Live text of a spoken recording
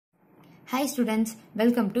Hi students,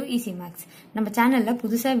 welcome to Easy Maths. நம்ம சேனல்ல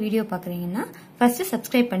புதுசா வீடியோ பார்க்கறீங்கன்னா first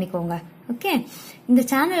subscribe பண்ணிக்கோங்க. ஓகே? இந்த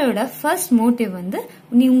சேனலோட first motive வந்து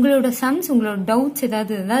உங்களோட sums, உங்களோட doubts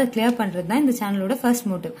ஏதாவது இருந்தா அது clear பண்றது தான் இந்த சேனலோட first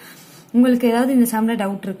motive. உங்களுக்கு ஏதாவது இந்த சம்ல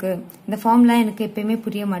டவுட் இருக்கு, இந்த ஃபார்முலா எனக்கு எப்பயுமே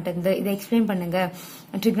புரிய மாட்டேங்குது, இதை எக்ஸ்பிளைன் பண்ணுங்க,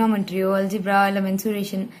 ட்ரிக்னாமெட்ரியோ அல்ஜிப்ரா இல்ல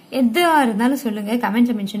மென்சுரேஷன் எதா இருந்தாலும் சொல்லுங்க,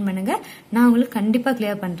 கமெண்ட்ல மென்ஷன் பண்ணுங்க, நான் உங்களுக்கு கண்டிப்பா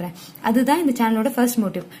கிளியர் பண்றேன். அதுதான் இந்த சேனலோட ஃபர்ஸ்ட்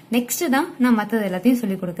மோட்டிவ். நெக்ஸ்ட் தான் நான் மத்தது எல்லாத்தையும்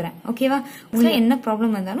சொல்லி கொடுக்குறேன். ஓகேவா? உங்களுக்கு என்ன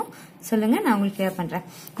ப்ராப்ளம் இருந்தாலும் சொல்லுங்க, நான் உங்களுக்கு கிளியர் பண்றேன்.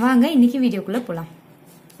 வாங்க இன்னைக்கு வீடியோக்குள்ள போலாம்.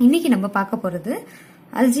 இன்னைக்கு நம்ம பார்க்க போறது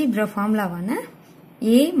algebra ஃபார்முலாவான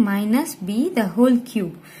a minus b the whole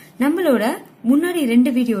cube. நம்மளோட முன்னாடி ரெண்டு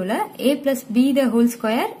வீடியோல a plus b the whole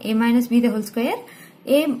square, a minus b the whole square,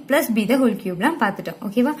 a plus b the whole cube லாம் பார்த்துட்டோம்.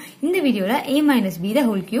 ஓகேவா? இந்த வீடியோல a minus b the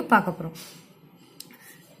whole cube பார்க்க போறோம்.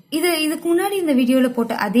 இதுக்கு முன்னாடி இந்த வீடியோல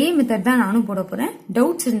போட்ட அதே மெத்தட் தான் நானும் போட போறேன்.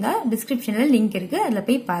 டவுட்ஸ் இருந்தா டிஸ்கிரிப்ஷன்ல லிங்க் இருக்கு, அதுல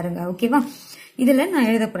போய் பாருங்க. ஓகேவா? இதுல நான்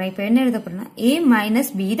எழுத போறேன். இப்ப என்ன எழுத போறேன்னா a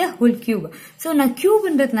minus b the whole cube. So நான்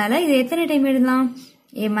கியூப்ன்றதுனால இது எத்தனை டைம் எழுதலாம்?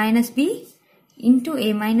 a minus b into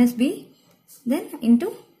a minus b then into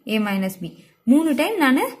a minus b. 3 time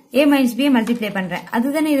நான் a minus b மல்டிப்ளை பண்றேன்.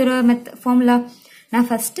 அதுதானே இதோட ஃபார்முலா. நான்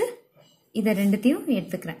ஃபர்ஸ்ட் இத ரெண்டுத்தையும்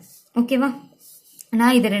எடுத்துக்கிறேன். ஓகேவா?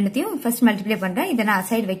 நான் இத ரெண்டுத்தையும் ஃபர்ஸ்ட் மல்டிப்ளை பண்றேன். இத நான்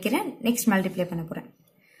அசைட் வைக்கிறேன். நெக்ஸ்ட் மல்டிப்ளை பண்ண போறேன்.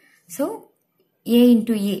 So a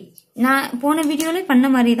into a. நான் போன வீடியோல பண்ண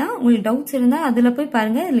மாதிரி தான். உங்களுக்கு டவுட்ஸ் இருந்தா அதுல போய்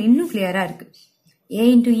பாருங்க, அதுல இன்னும் கிளியரா இருக்கு.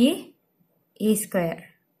 a into a square,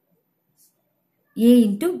 a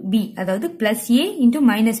into b, அதாவது plus a into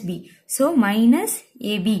minus b. so minus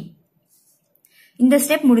ab. இந்த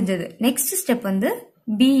ஸ்டெப் முடிஞ்சது. நெக்ஸ்ட் ஸ்டெப் வந்து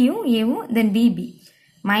b யும் a யும் then bb.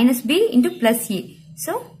 minus b into plus a.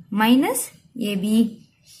 so minus ab.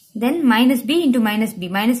 then minus b into minus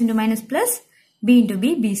b. minus into minus plus b into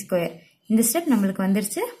b, b square. இந்த step நம்மளுக்கு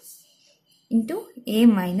வந்துருச்சு. into a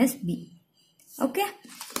minus b. Okay?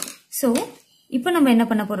 so இப்போ நம்ம என்ன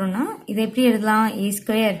பண்ண போறோம்னா இதை எப்படி எழுதலாம்? a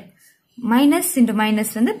square minus into minus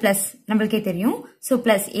வந்து plus, நம்மளுக்கே தெரியும். so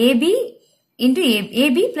plus ab into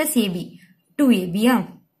ab plus ab 2ab.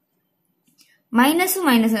 Minus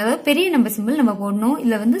minus, அதாவது பெரிய நம்பர் சிம்பிள் நம்ம போடணும்.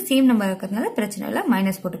 இதுல வந்து சேம் நம்பர் இருக்கிறதுனால பிரச்சனை இல்லை,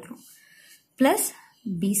 மைனஸ் போட்டுக்கிறோம். Plus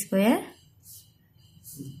b square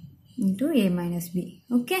into a minus b.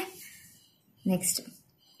 Okay? Next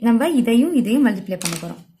நம்ம இதையும் மல்டிப்ளை பண்ண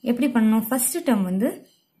போறோம். எப்படி பண்ணணும்? ஃபர்ஸ்ட் டேர்ம் வந்து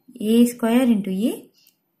a square into a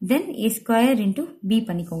then a square into b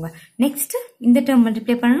பண்ணிக்கோங்க. நெக்ஸ்ட் இந்த டேர்ம்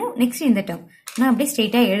மல்டிப்ளை பண்ணணும். நெக்ஸ்ட் இந்த டேர்ம் நான் அப்படியே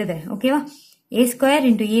ஸ்ட்ரெயிட்டா எழுதுறேன். ஓகேவா? a square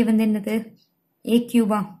into a வந்து என்னது? a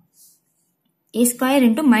cube. a square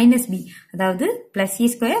into minus b, அதாவது plus a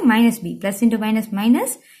square minus b, plus into minus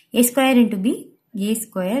minus a square into b, a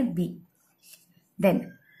square b. then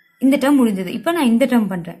இந்த டேர்ம் முடிஞ்சது. இப்போ நான் இந்த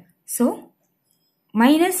டேர்ம் பண்றேன். so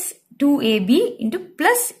minus 2ab into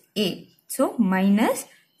plus a. so minus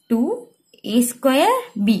 2a square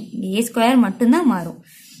b. a square மட்டும்தான் மாறும்.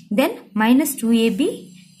 then minus 2ab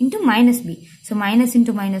into minus b. so minus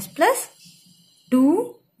into minus plus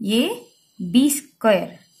 2ab square.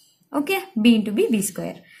 okay? b into b, b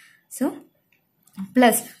square. so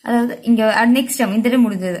plus, அதாவது இங்க next term இந்த term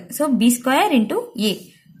முடிஞ்சது. so b square into a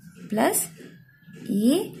plus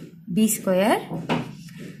a b square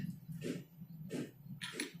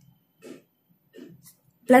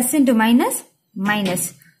plus into minus minus.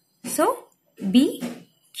 so b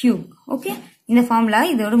cube. Okay? இந்த formula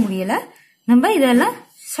இதோட முடியல. நம்ம இதெல்லாம்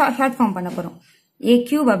short form பண்ண போறோம். a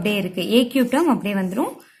cube அப்படியே இருக்கு. a cube டேர்ம் அப்படியே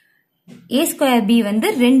வந்துரும். a ஸ்கொயர் b வந்து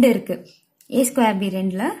 2 இருக்கு. a ஸ்கொயர் b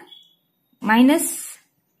 2ல மைனஸ்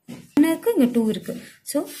இருக்கு, இங்க 2 இருக்கு.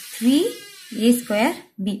 so 3a square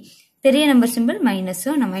b. பெரிய நம்பர் சிம்பிள் மைனஸ்,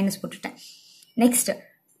 நான் மைனஸ் போட்டுட்டேன். Next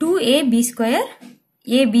 2ab square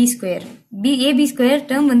ab square ab square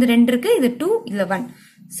term வந்து 2 இருக்கு. இது 2, இதுல 1.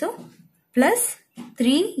 so plus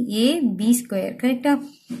 3ab square. கரெக்டா?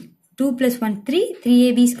 2 plus 1 3,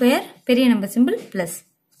 3ab ஸ்கொயர் பெரிய நம்பர் சிம்பிள் பிளஸ்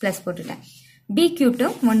பிளஸ் போட்டுட்டேன். b கியூப்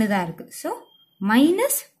டேர்ம் 1 தான் இருக்கு. so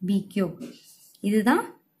minus b cube. இதுதான்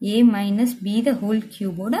a minus b the whole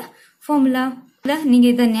cubeோட formula. நீங்க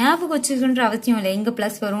இதை ஞாபகம் வச்சுக்கணுன்ற அவசியம் இல்லை, எங்க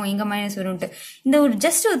பிளஸ் வரும் எங்க மைனஸ் வரும்ட்டு. இந்த ஒரு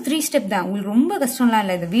ஜஸ்ட் ஒரு 3 ஸ்டெப் தான். உங்களுக்கு ரொம்ப கஷ்டம்லாம்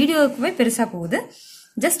இல்லை. இந்த வீடியோக்குவே பெருசா போகுது.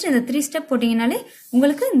 ஜஸ்ட் இந்த 3 ஸ்டெப் போட்டீங்கனாலே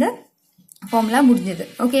உங்களுக்கு இந்த ஃபார்முலா முடிஞ்சது.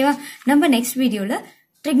 ஓகேவா? நம்ம நெக்ஸ்ட் வீடியோல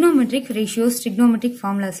ட்ரிக்னோமெட்ரிக் ரேஷியோஸ், ட்ரிக்னோமெட்ரிக்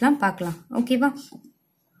ஃபார்முலாஸ்லாம் பார்க்கலாம். ஓகேவா?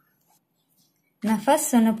 நான்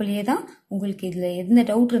ஃபர்ஸ்ட் சொன்ன போலயே தான். உங்களுக்கு இதுல எந்த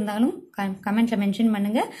டவுட் இருந்தாலும் கமெண்ட்ல மென்ஷன்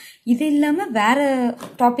பண்ணுங்க. இது இல்லாம வேற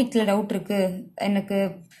டாபிக்ல டவுட் இருக்கு, எனக்கு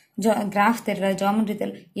கிராஃப் தெரியல, ஜியோமெட்ரி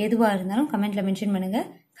தெரியல, எதுவா இருந்தாலும் கமெண்ட்ல மென்ஷன் பண்ணுங்க.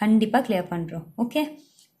 கண்டிப்பா கிளியர் பண்றோம். ஓகே?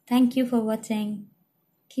 தேங்க்யூ ஃபார் வாட்சிங்.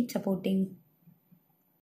 Keep supporting.